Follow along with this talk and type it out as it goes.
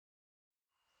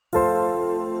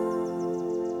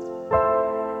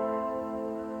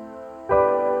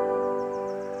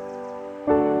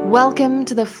Welcome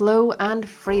to the Flow and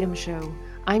Freedom Show.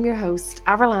 I'm your host,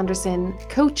 Avril Anderson,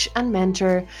 coach and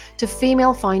mentor to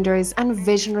female founders and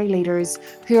visionary leaders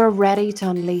who are ready to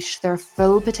unleash their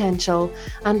full potential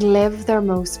and live their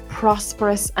most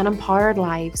prosperous and empowered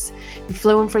lives. In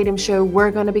Flow and Freedom Show,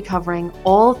 we're going to be covering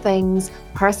all things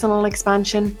personal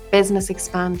expansion, business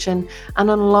expansion,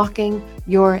 and unlocking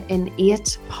your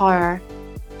innate power,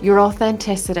 your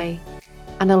authenticity,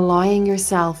 and allowing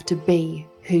yourself to be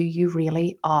who you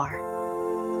really are.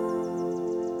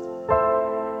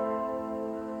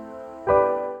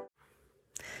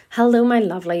 Hello, my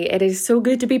lovely. It is so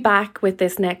good to be back with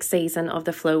this next season of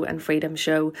the Flow and Freedom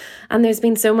Show. And there's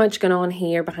been so much going on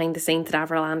here behind the scenes at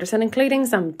Avril Anderson, including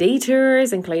some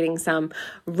detours, including some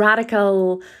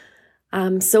radical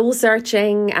soul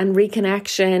searching and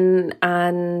reconnection,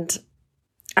 and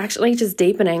actually just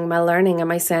deepening my learning and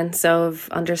my sense of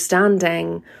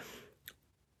understanding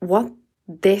what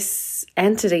this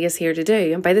entity is here to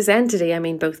do. And by this entity, I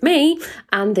mean both me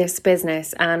and this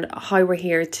business, and how we're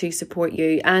here to support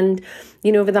you. And,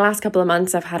 over the last couple of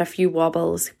months, I've had a few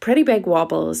wobbles, pretty big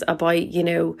wobbles about,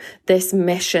 this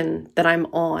mission that I'm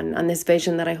on and this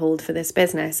vision that I hold for this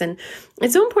business. And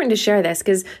it's so important to share this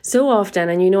because so often,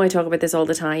 and I talk about this all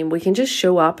the time, we can just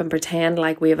show up and pretend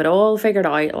like we have it all figured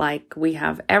out, like we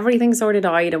have everything sorted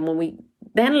out. And when we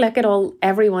then look at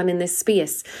everyone in this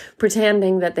space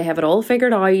pretending that they have it all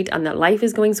figured out and that life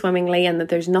is going swimmingly and that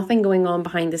there's nothing going on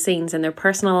behind the scenes in their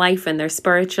personal life and their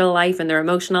spiritual life and their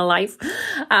emotional life,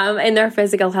 in their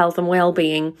physical health and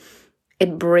well-being,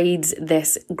 it breeds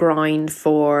this ground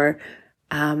for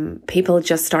people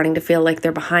just starting to feel like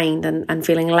they're behind and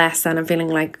feeling less than and feeling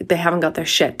like they haven't got their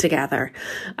shit together.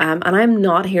 And I'm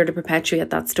not here to perpetuate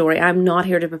that story. I'm not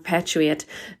here to perpetuate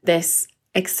this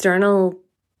external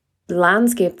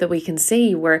landscape that we can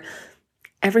see where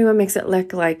everyone makes it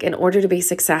look like in order to be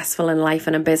successful in life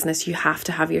and in business, you have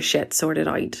to have your shit sorted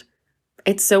out.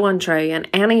 It's so untrue. And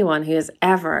anyone who has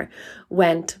ever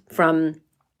went from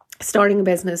starting a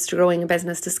business to growing a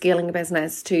business to scaling a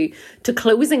business to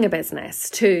closing a business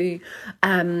to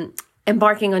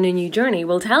embarking on a new journey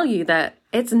will tell you that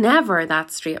it's never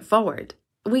that straightforward.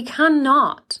 We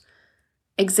cannot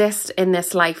exist in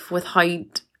this life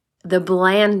without the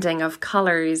blending of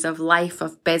colours, of life,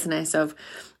 of business, of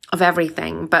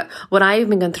everything. But what I've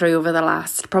been going through over the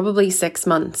last probably 6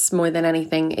 months more than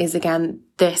anything is, again,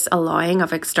 this allowing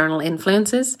of external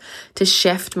influences to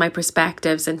shift my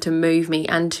perspectives and to move me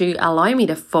and to allow me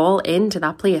to fall into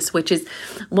that place, which is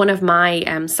one of my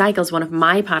cycles, one of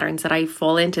my patterns that I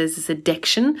fall into, is this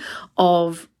addiction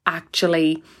of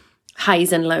actually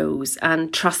highs and lows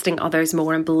and trusting others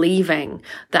more and believing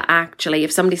that actually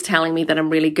if somebody's telling me that I'm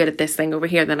really good at this thing over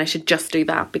here, then I should just do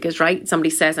that because, right,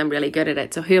 somebody says I'm really good at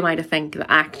it. So who am I to think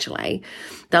that actually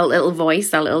that little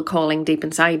voice, that little calling deep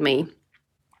inside me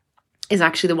is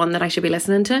actually the one that I should be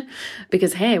listening to?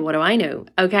 Because, hey, what do I know?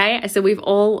 Okay, so we've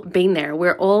all been there.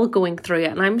 We're all going through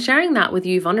it. And I'm sharing that with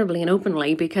you vulnerably and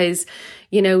openly because,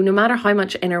 no matter how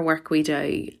much inner work we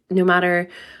do, no matter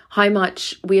how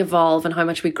much we evolve and how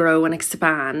much we grow and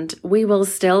expand, we will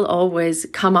still always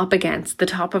come up against the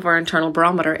top of our internal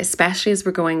barometer, especially as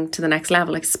we're going to the next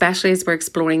level, especially as we're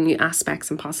exploring new aspects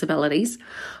and possibilities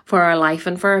for our life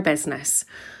and for our business.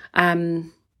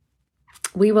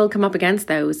 We will come up against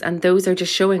those, and those are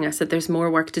just showing us that there's more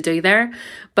work to do there.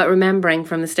 But remembering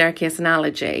from the staircase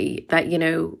analogy that,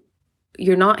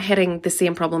 you're not hitting the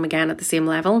same problem again at the same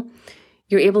level.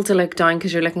 You're able to look down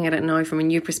because you're looking at it now from a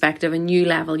new perspective, a new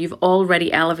level. You've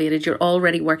already elevated, you're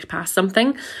already worked past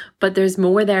something, but there's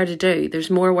more there to do. There's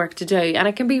more work to do. And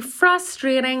it can be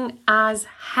frustrating as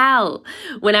hell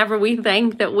whenever we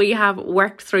think that we have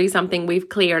worked through something, we've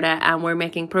cleared it and we're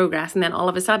making progress. And then all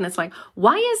of a sudden it's like,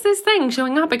 why is this thing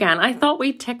showing up again? I thought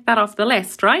we ticked that off the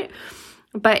list, right?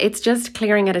 But it's just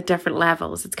clearing it at different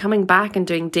levels. It's coming back and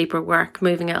doing deeper work,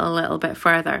 moving it a little bit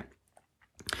further.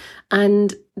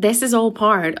 And this is all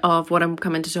part of what I'm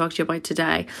coming to talk to you about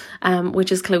today,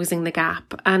 which is closing the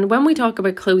gap. And when we talk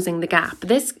about closing the gap,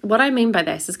 what I mean by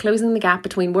this is closing the gap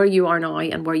between where you are now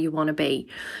and where you want to be.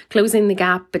 Closing the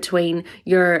gap between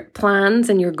your plans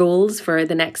and your goals for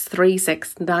the next 3,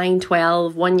 6, 9,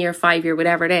 12, 1 year, 5 year,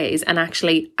 whatever it is, and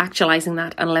actually actualizing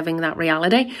that and living that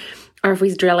reality. Or if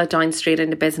we drill it down straight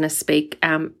into business speak,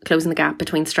 closing the gap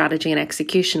between strategy and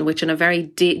execution, which on a very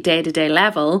day-to-day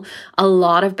level, a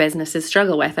lot of businesses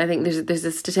struggle with. I think there's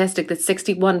a statistic that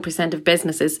 61% of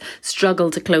businesses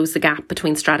struggle to close the gap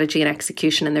between strategy and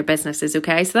execution in their businesses,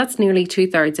 okay? So that's nearly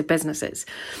 2/3 of businesses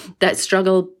that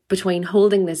struggle between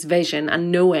holding this vision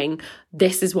and knowing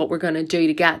this is what we're going to do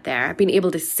to get there, being able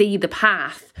to see the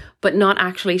path, but not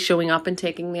actually showing up and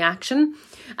taking the action.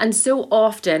 And so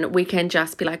often we can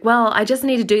just be like, well, I just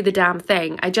need to do the damn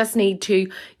thing. I just need to,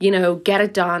 get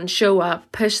it done, show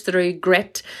up, push through,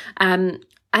 grit. And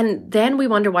then we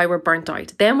wonder why we're burnt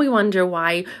out. Then we wonder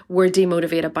why we're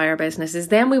demotivated by our businesses.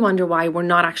 Then we wonder why we're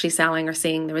not actually selling or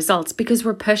seeing the results, because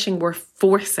we're pushing, we're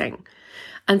forcing.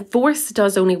 And force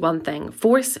does only one thing.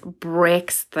 Force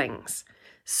breaks things.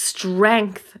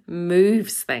 Strength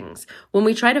moves things. When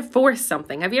we try to force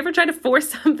something, have you ever tried to force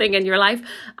something in your life?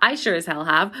 I sure as hell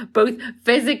have, both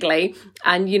physically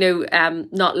and,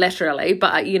 not literally,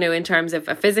 but, in terms of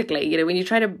physically, when you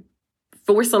try to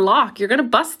force a lock, you're going to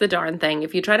bust the darn thing.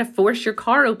 If you try to force your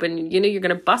car open, you're going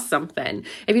to bust something.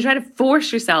 If you try to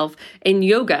force yourself in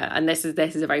yoga, and this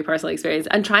is a very personal experience,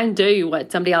 and try and do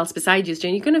what somebody else beside you is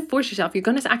doing, you're going to force yourself. You're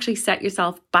going to actually set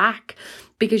yourself back,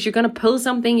 because you're going to pull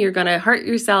something, you're going to hurt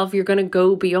yourself, you're going to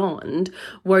go beyond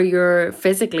where you're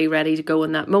physically ready to go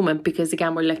in that moment, because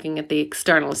again, we're looking at the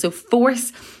external. So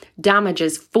force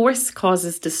damages, force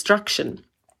causes destruction.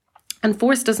 And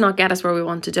force does not get us where we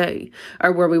want to do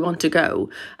or where we want to go.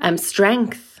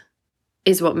 Strength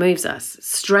is what moves us.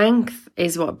 Strength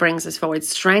is what brings us forward.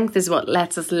 Strength is what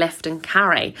lets us lift and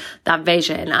carry that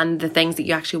vision and the things that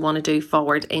you actually want to do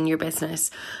forward in your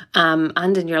business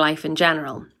and in your life in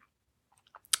general.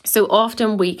 So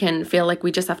often we can feel like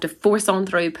we just have to force on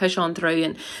through, push on through,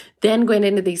 and then going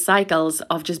into these cycles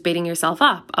of just beating yourself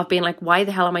up, of being like, why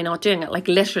the hell am I not doing it? Like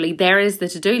literally, there is the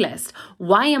to-do list.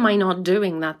 Why am I not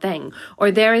doing that thing?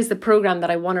 Or there is the program that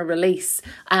I want to release,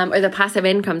 or the passive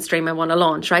income stream I want to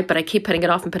launch, right? But I keep putting it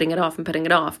off and putting it off and putting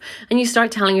it off. And you start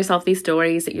telling yourself these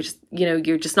stories that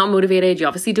you're just not motivated. You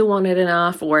obviously don't want it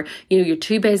enough, or, you're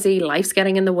too busy. Life's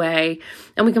getting in the way.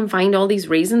 And we can find all these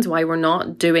reasons why we're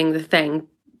not doing the thing,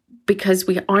 because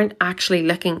we aren't actually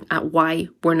looking at why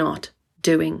we're not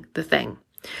doing the thing.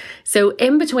 So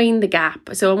in between the gap,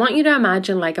 so I want you to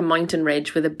imagine like a mountain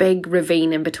ridge with a big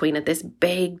ravine in between it, this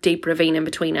big deep ravine in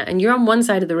between it. And you're on one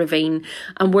side of the ravine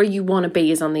and where you want to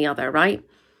be is on the other, right?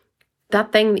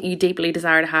 That thing that you deeply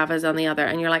desire to have is on the other,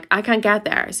 and you're like, I can't get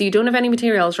there. So you don't have any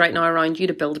materials right now around you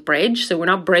to build a bridge. So we're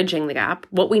not bridging the gap.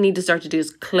 What we need to start to do is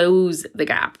close the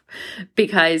gap,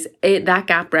 because that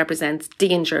gap represents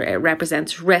danger. It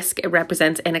represents risk. It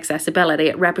represents inaccessibility.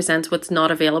 It represents what's not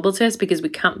available to us because we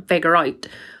can't figure out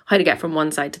how to get from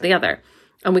one side to the other.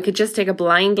 And we could just take a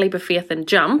blind leap of faith and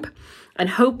jump and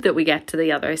hope that we get to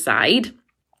the other side.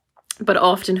 But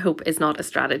often hope is not a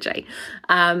strategy.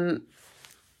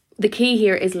 The key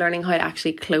here is learning how to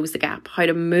actually close the gap, how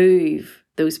to move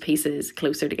those pieces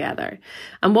closer together.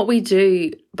 And what we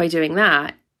do by doing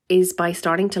that is by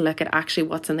starting to look at actually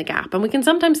what's in the gap. And we can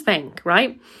sometimes think,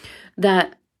 right,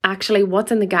 that actually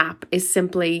what's in the gap is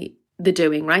simply the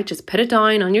doing, right? Just put it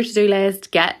down on your to-do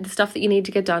list, get the stuff that you need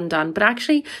to get done. But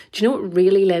actually, do you know what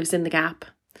really lives in the gap?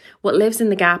 What lives in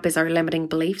the gap is our limiting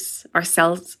beliefs, our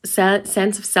sense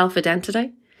of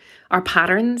self-identity, our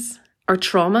patterns, our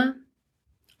trauma,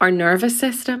 our nervous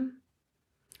system,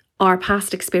 our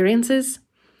past experiences,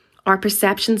 our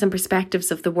perceptions and perspectives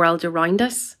of the world around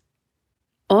us.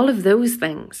 All of those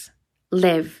things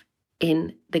live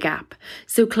in the gap.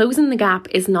 So closing the gap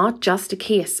is not just a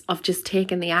case of just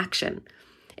taking the action.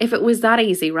 If it was that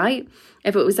easy, right?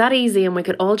 If it was that easy and we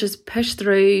could all just push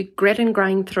through, grit and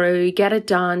grind through, get it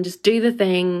done, just do the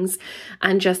things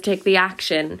and just take the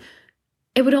action,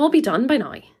 it would all be done by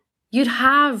now. You'd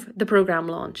have the program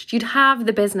launched. You'd have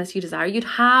the business you desire. You'd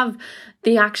have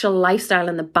the actual lifestyle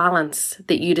and the balance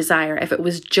that you desire if it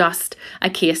was just a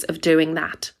case of doing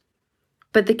that.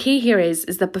 But the key here is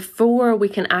that before we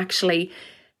can actually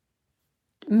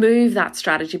move that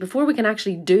strategy, before we can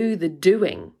actually do the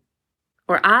doing,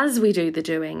 or as we do the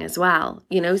doing as well,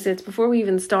 so it's before we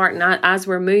even start and as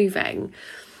we're moving,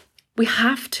 we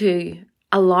have to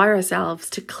allow ourselves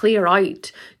to clear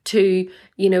out, to,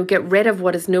 get rid of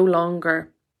what is no longer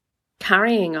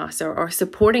carrying us or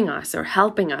supporting us or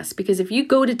helping us. Because if you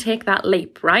go to take that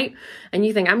leap, right, and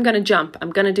you think, I'm going to jump, I'm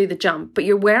going to do the jump, but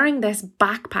you're wearing this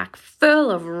backpack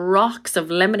full of rocks of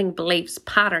limiting beliefs,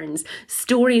 patterns,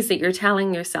 stories that you're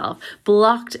telling yourself,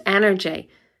 blocked energy,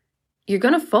 you're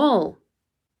going to fall.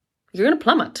 You're going to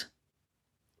plummet.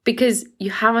 Because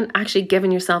you haven't actually given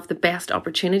yourself the best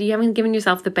opportunity. You haven't given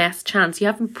yourself the best chance. You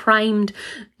haven't primed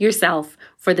yourself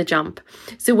for the jump.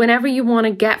 So whenever you want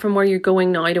to get from where you're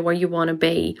going now to where you want to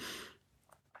be,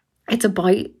 it's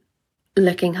about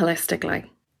looking holistically.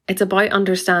 It's about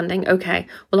understanding, okay,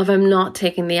 well, if I'm not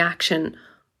taking the action,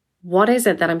 what is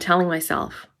it that I'm telling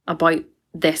myself about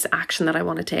this action that I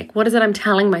want to take? What is it I'm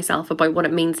telling myself about what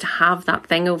it means to have that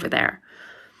thing over there?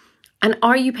 And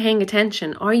are you paying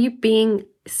attention? Are you being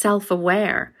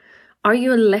self-aware? Are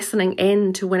you listening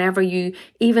in to whenever you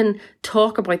even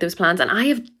talk about those plans? And I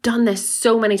have done this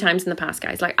so many times in the past,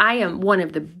 guys. Like, I am one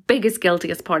of the biggest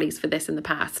guiltiest parties for this in the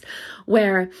past,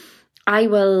 where I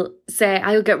will say,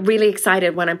 I'll get really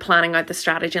excited when I'm planning out the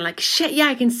strategy and like, shit, yeah,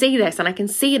 I can see this and I can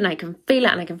see it and I can feel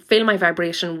it and I can feel my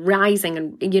vibration rising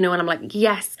and, and I'm like,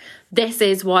 yes, this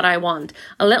is what I want.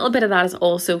 A little bit of that is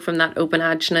also from that open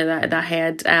ajna that I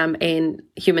had in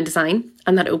human design,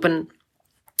 and that open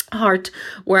heart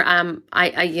where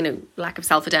I lack of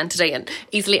self-identity and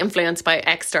easily influenced by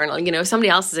external, if somebody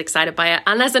else is excited by it.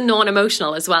 And as a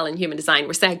non-emotional as well in human design,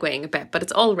 we're segueing a bit, but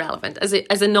it's all relevant.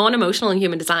 As a non-emotional in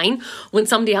human design, when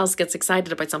somebody else gets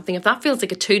excited about something, if that feels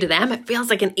like a 2 to them, it feels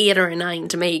like an 8 or a 9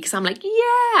 to me, because I'm like,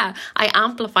 yeah, I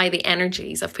amplify the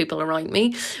energies of people around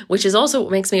me, which is also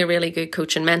what makes me a really good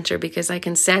coach and mentor, because I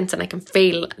can sense and I can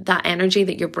feel that energy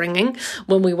that you're bringing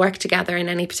when we work together in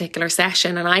any particular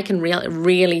session, and I can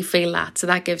really feel that. So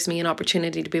that gives me an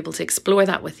opportunity to be able to explore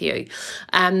that with you.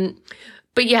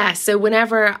 But yeah, so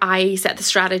whenever I set the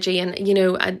strategy, and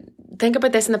think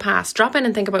about this in the past, drop in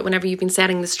and think about whenever you've been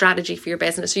setting the strategy for your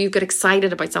business, or you've got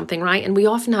excited about something, right? And we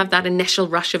often have that initial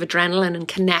rush of adrenaline and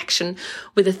connection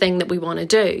with the thing that we want to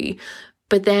do.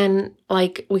 But then,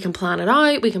 like, we can plan it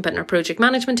out, we can put in our project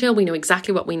management tool, we know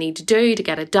exactly what we need to do to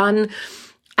get it done.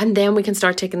 And then we can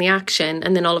start taking the action.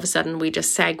 And then all of a sudden we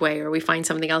just segue, or we find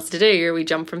something else to do, or we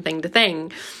jump from thing to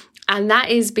thing. And that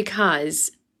is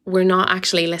because we're not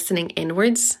actually listening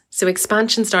inwards. So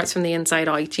expansion starts from the inside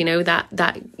out,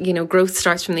 growth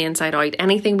starts from the inside out.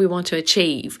 Anything we want to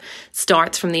achieve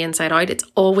starts from the inside out. It's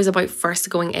always about first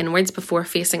going inwards before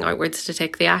facing outwards to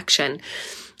take the action.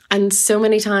 And so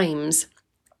many times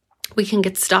we can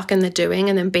get stuck in the doing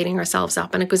and then beating ourselves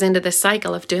up. And it goes into this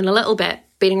cycle of doing a little bit,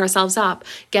 beating ourselves up,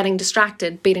 getting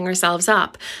distracted, beating ourselves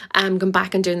up, going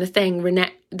back and doing the thing,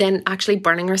 then actually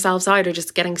burning ourselves out, or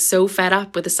just getting so fed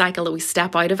up with the cycle that we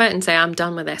step out of it and say, I'm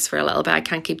done with this for a little bit. I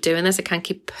can't keep doing this. I can't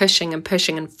keep pushing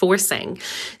and forcing.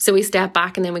 So we step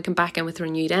back and then we come back in with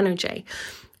renewed energy.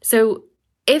 So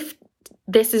if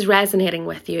this is resonating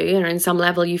with you, or in some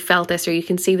level you felt this, or you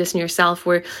can see this in yourself,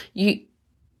 where you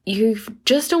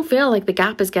just don't feel like the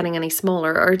gap is getting any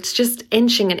smaller, or it's just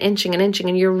inching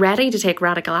and you're ready to take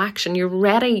radical action, you're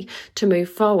ready to move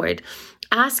forward.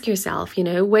 Ask yourself,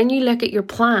 when you look at your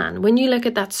plan, when you look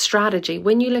at that strategy,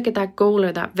 when you look at that goal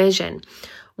or that vision,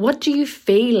 what do you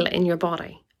feel in your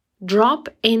body? Drop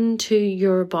into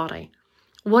your body.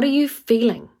 What are you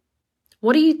feeling?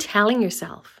 What are you telling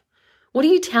yourself? What are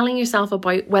you telling yourself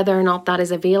about whether or not that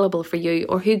is available for you,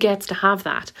 or who gets to have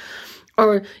that?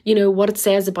 Or, what it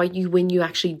says about you when you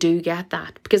actually do get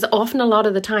that. Because often, a lot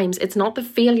of the times, it's not the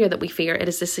failure that we fear, it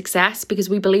is the success, because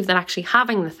we believe that actually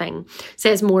having the thing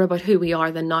says more about who we are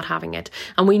than not having it.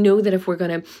 And we know that if we're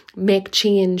going to make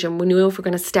change, and we know if we're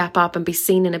going to step up and be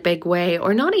seen in a big way,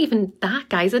 or not even that,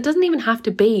 guys, it doesn't even have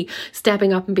to be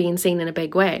stepping up and being seen in a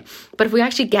big way. But if we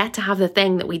actually get to have the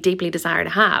thing that we deeply desire to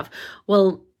have,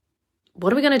 well,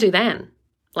 what are we going to do then?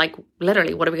 Like,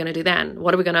 literally, what are we going to do then?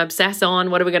 What are we going to obsess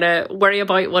on? What are we going to worry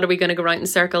about? What are we going to go around in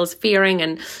circles, fearing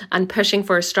and pushing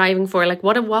for, striving for? Like,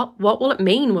 what will it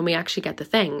mean when we actually get the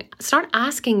thing? Start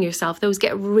asking yourself those.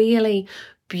 Get really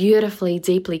beautifully,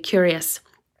 deeply curious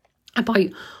about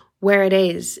where it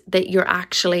is that you're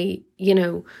actually,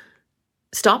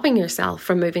 stopping yourself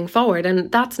from moving forward.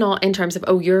 And that's not in terms of,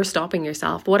 oh, you're stopping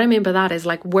yourself. What I mean by that is,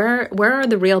 like, where are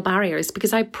the real barriers?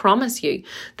 Because I promise you,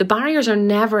 the barriers are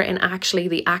never in actually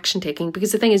the action taking.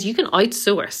 Because the thing is, you can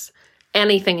outsource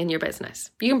anything in your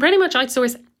business. You can pretty much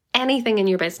outsource anything in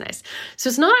your business. So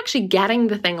it's not actually getting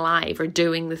the thing live, or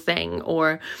doing the thing,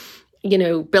 or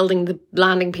building the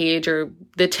landing page, or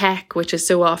the tech, which is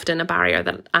so often a barrier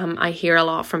that I hear a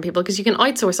lot from people, because you can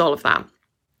outsource all of that.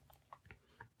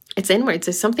 It's inwards.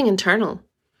 There's something internal.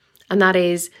 And that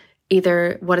is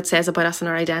either what it says about us and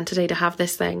our identity to have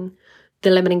this thing, the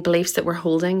limiting beliefs that we're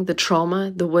holding, the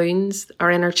trauma, the wounds,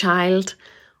 our inner child.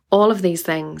 All of these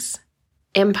things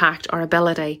impact our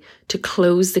ability to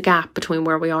close the gap between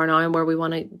where we are now and where we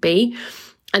want to be.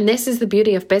 And this is the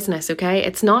beauty of business, okay?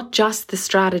 It's not just the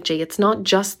strategy. It's not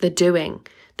just the doing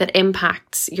that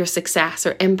impacts your success,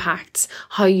 or impacts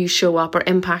how you show up, or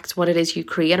impacts what it is you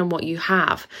create and what you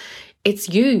have. It's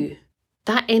you,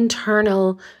 that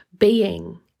internal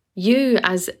being, you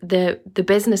as the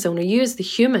business owner, you as the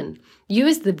human, you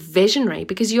as the visionary,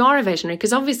 because you are a visionary,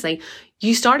 because obviously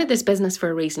you started this business for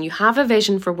a reason. You have a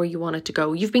vision for where you want it to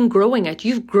go. You've been growing it.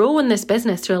 You've grown this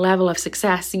business to a level of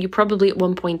success you probably at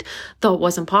one point thought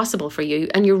wasn't possible for you.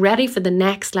 And you're ready for the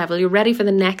next level. You're ready for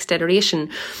the next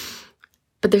iteration.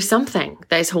 But there's something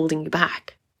that is holding you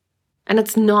back. And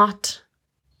it's not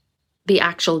the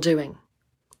actual doing.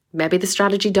 Maybe the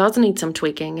strategy does need some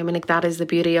tweaking. I mean, like, that is the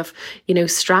beauty of,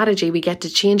 strategy. We get to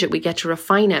change it. We get to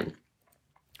refine it.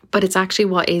 But it's actually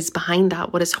what is behind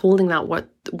that, what is holding that,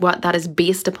 what that is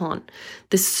based upon,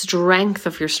 the strength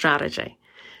of your strategy.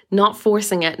 Not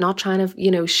forcing it, not trying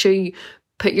to,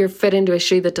 put your foot into a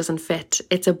shoe that doesn't fit.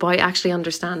 It's about actually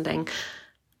understanding,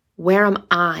 where am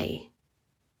I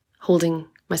holding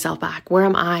myself back? Where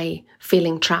am I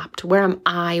feeling trapped? Where am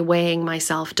I weighing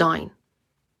myself down?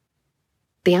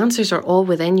 The answers are all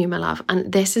within you, my love.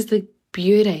 And this is the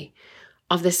beauty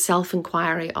of this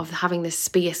self-inquiry, of having this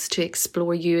space to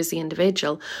explore you as the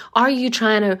individual. Are you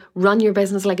trying to run your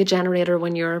business like a generator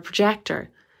when you're a projector?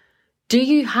 Do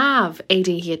you have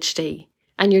ADHD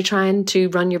and you're trying to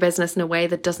run your business in a way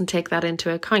that doesn't take that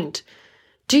into account?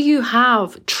 Do you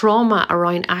have trauma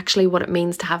around actually what it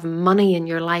means to have money in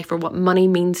your life, or what money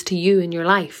means to you in your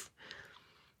life?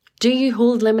 Do you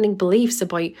hold limiting beliefs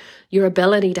about your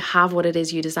ability to have what it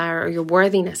is you desire, or your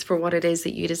worthiness for what it is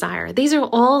that you desire? These are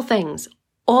all things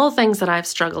that I've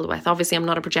struggled with. Obviously, I'm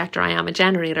not a projector, I am a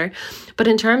generator. But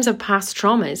in terms of past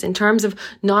traumas, in terms of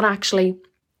not actually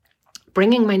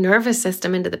bringing my nervous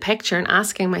system into the picture and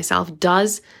asking myself,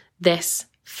 does this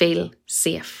feel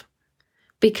safe?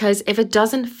 Because if it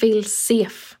doesn't feel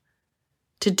safe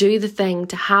to do the thing,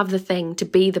 to have the thing, to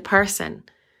be the person,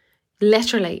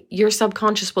 literally, your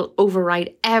subconscious will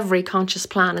override every conscious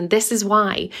plan. And this is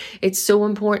why it's so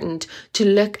important to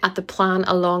look at the plan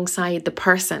alongside the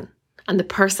person, and the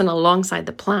person alongside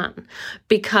the plan.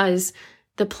 Because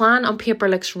the plan on paper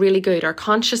looks really good. Our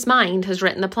conscious mind has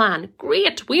written the plan.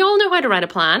 Great. We all know how to write a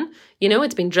plan.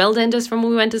 It's been drilled into us from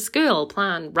when we went to school.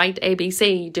 Plan, write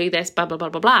ABC, do this, blah, blah, blah,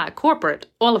 blah, blah. Corporate,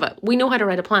 all of it. We know how to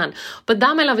write a plan. But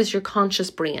that, my love, is your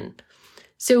conscious brain.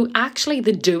 So actually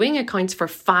the doing accounts for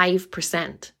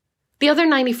 5%. The other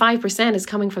 95% is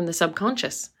coming from the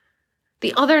subconscious.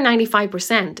 The other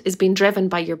 95% is being driven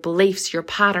by your beliefs, your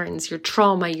patterns, your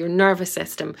trauma, your nervous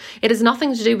system. It has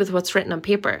nothing to do with what's written on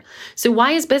paper. So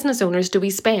why, as business owners, do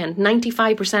we spend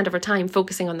 95% of our time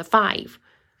focusing on the 5?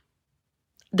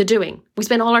 The doing. We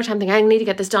spend all our time thinking, I need to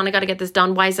get this done. I got to get this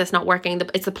done. Why is this not working?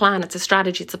 It's a plan. It's a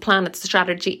strategy. It's a plan. It's a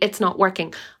strategy. It's not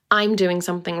working. I'm doing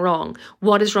something wrong.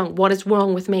 What is wrong? What is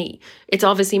wrong with me? It's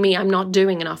obviously me. I'm not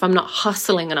doing enough. I'm not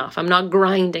hustling enough. I'm not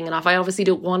grinding enough. I obviously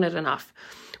don't want it enough.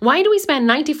 Why do we spend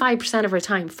 95% of our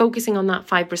time focusing on that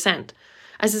 5%,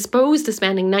 as opposed to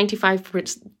spending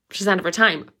 95% of our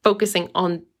time focusing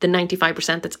on the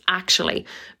 95% that's actually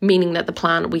meaning that the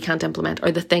plan we can't implement,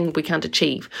 or the thing we can't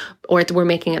achieve, or we're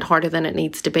making it harder than it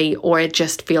needs to be, or it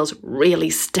just feels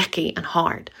really sticky and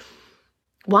hard?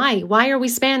 Why? Why are we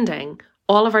spending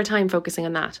all of our time focusing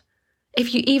on that?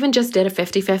 If you even just did a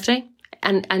 50-50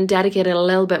 and dedicated a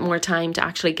little bit more time to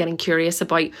actually getting curious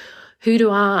about, who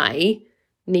do I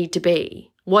need to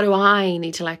be? What do I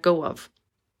need to let go of?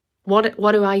 What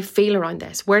do I feel around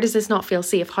this? Where does this not feel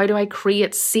safe? How do I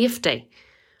create safety?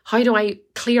 How do I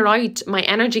clear out my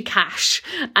energy cache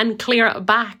and clear it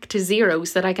back to zero,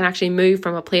 so that I can actually move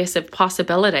from a place of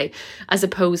possibility as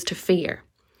opposed to fear,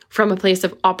 from a place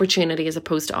of opportunity as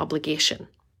opposed to obligation?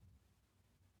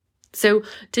 So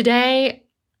today,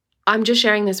 I'm just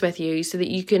sharing this with you so that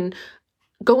you can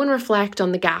go and reflect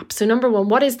on the gap. So number one,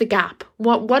 what is the gap?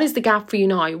 What is the gap for you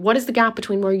now? What is the gap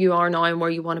between where you are now and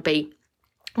where you want to be?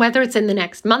 Whether it's in the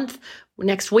next month,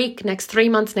 next week, next 3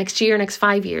 months, next year, next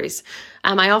 5 years.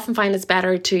 I often find it's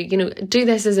better to, do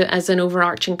this as an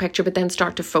overarching picture, but then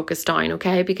start to focus down,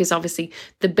 okay? Because obviously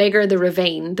the bigger the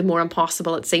ravine, the more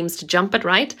impossible it seems to jump it,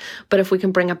 right? But if we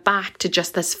can bring it back to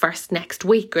just this first next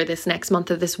week or this next month,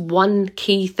 of this one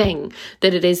key thing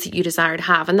that it is that you desire to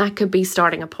have, and that could be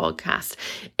starting a podcast.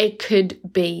 It could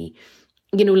be,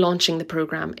 launching the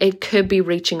program. It could be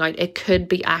reaching out. It could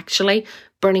be actually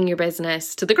burning your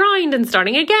business to the ground and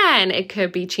starting again. It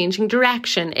could be changing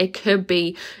direction. It could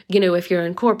be, if you're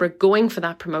in corporate, going for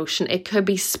that promotion. It could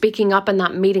be speaking up in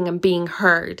that meeting and being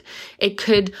heard. It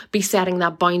could be setting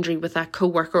that boundary with that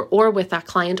coworker or with that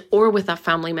client or with that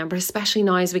family member, especially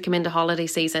now as we come into holiday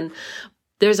season.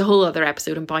 There's a whole other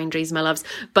episode on boundaries, my loves.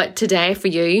 But today for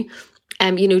you,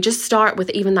 just start with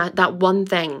even that one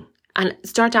thing and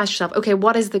start to ask yourself, okay,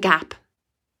 what is the gap?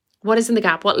 What is in the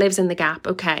gap? What lives in the gap?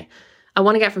 Okay, I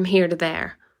want to get from here to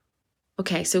there.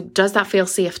 Okay, so does that feel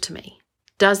safe to me?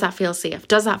 Does that feel safe?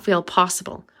 Does that feel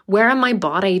possible? Where in my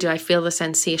body do I feel the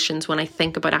sensations when I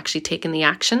think about actually taking the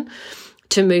action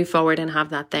to move forward and have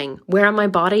that thing? Where in my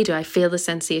body do I feel the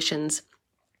sensations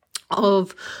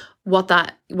of what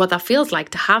that feels like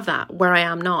to have that where I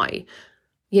am now?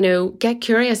 Get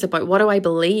curious about, what do I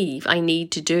believe I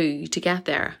need to do to get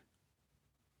there?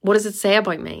 What does it say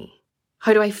about me?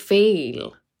 How do I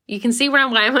feel? You can see where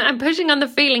I'm pushing on the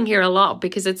feeling here a lot,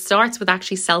 because it starts with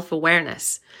actually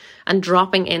self-awareness and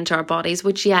dropping into our bodies,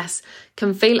 which, yes,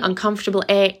 can feel uncomfortable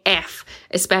AF,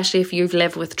 especially if you've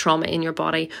lived with trauma in your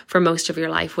body for most of your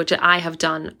life, which I have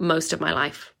done most of my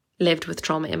life, lived with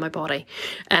trauma in my body.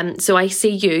 So I see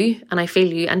you and I feel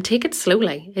you, and take it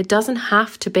slowly. It doesn't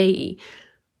have to be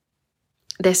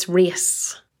this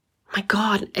race. My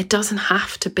God, it doesn't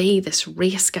have to be this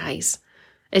race, guys.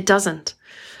 It doesn't.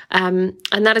 And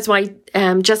that is why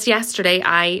just yesterday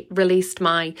I released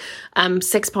my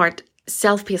 6-part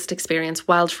self-paced experience,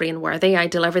 Wild, Free and Worthy. I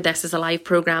delivered this as a live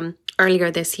program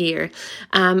earlier this year.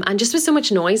 And just with so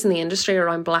much noise in the industry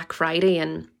around Black Friday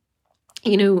and,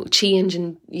 change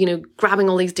and, grabbing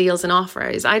all these deals and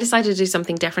offers, I decided to do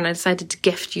something different. I decided to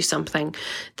gift you something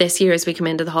this year as we come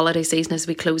into the holiday season, as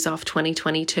we close off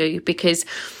 2022, because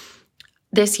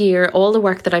this year, all the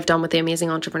work that I've done with the amazing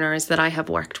entrepreneurs that I have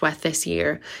worked with this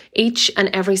year, each and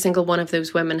every single one of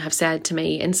those women have said to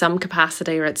me in some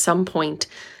capacity or at some point,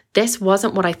 this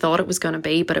wasn't what I thought it was going to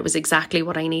be, but it was exactly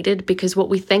what I needed. Because what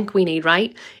we think we need,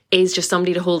 right, is just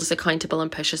somebody to hold us accountable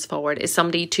and push us forward, is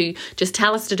somebody to just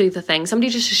tell us to do the thing, somebody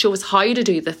just to show us how to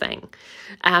do the thing.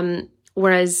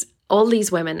 Whereas all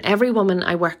these women, every woman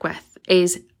I work with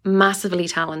is massively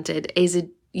talented, is a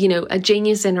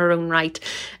genius in her own right,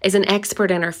 is an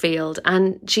expert in her field,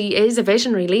 and she is a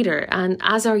visionary leader, and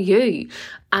as are you.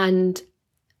 And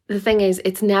the thing is,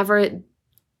 it's never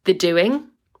the doing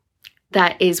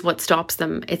that is what stops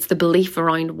them. It's the belief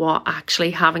around what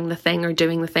actually having the thing or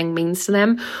doing the thing means to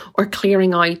them, or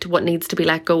clearing out what needs to be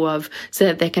let go of so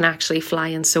that they can actually fly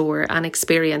and soar and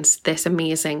experience this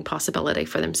amazing possibility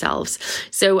for themselves.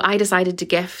 So I decided to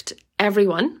gift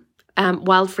everyone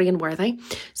Wild, Free and Worthy.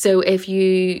 So if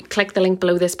you click the link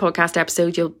below this podcast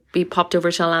episode, you'll be popped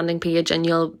over to a landing page and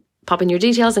you'll pop in your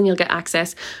details and you'll get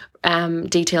access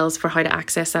details for how to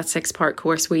access that 6-part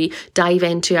course. We dive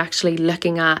into actually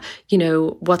looking at,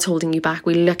 what's holding you back.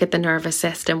 We look at the nervous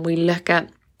system. We look at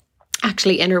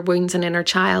actually inner wounds and inner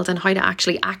child and how to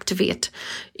actually activate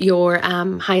your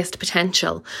highest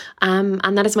potential.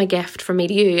 And that is my gift from me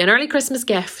to you, an early Christmas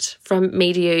gift from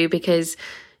me to you, because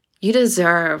you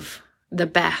deserve the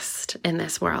best in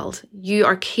this world. You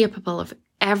are capable of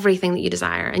everything that you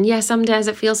desire. And yes, some days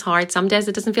it feels hard. Some days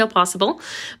it doesn't feel possible,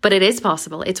 but it is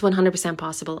possible. It's 100%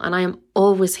 possible. And I am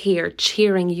always here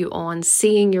cheering you on,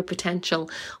 seeing your potential,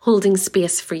 holding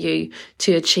space for you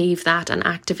to achieve that and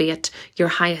activate your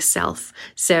highest self.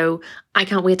 So I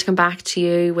can't wait to come back to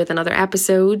you with another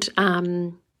episode.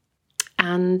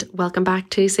 And welcome back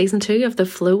to season 2 of the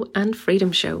Flow and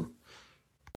Freedom Show.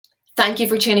 Thank you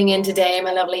for tuning in today,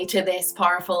 my lovely, to this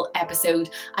powerful episode.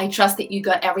 I trust that you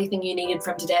got everything you needed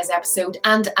from today's episode.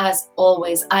 And as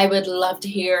always, I would love to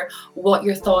hear what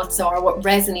your thoughts are, what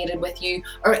resonated with you,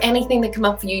 or anything that came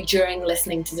up for you during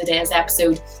listening to today's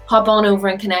episode. Hop on over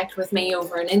and connect with me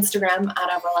over on Instagram at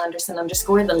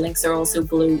 @AverylAnderson_. The links are also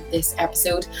below this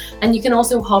episode. And you can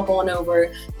also hop on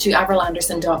over to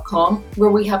averylanderson.com,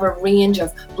 where we have a range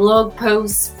of blog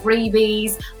posts,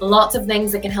 freebies, lots of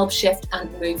things that can help shift and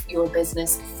move your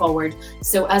business forward.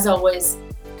 So as always,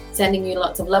 sending you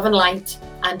lots of love and light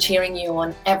and cheering you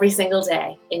on every single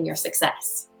day in your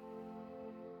success.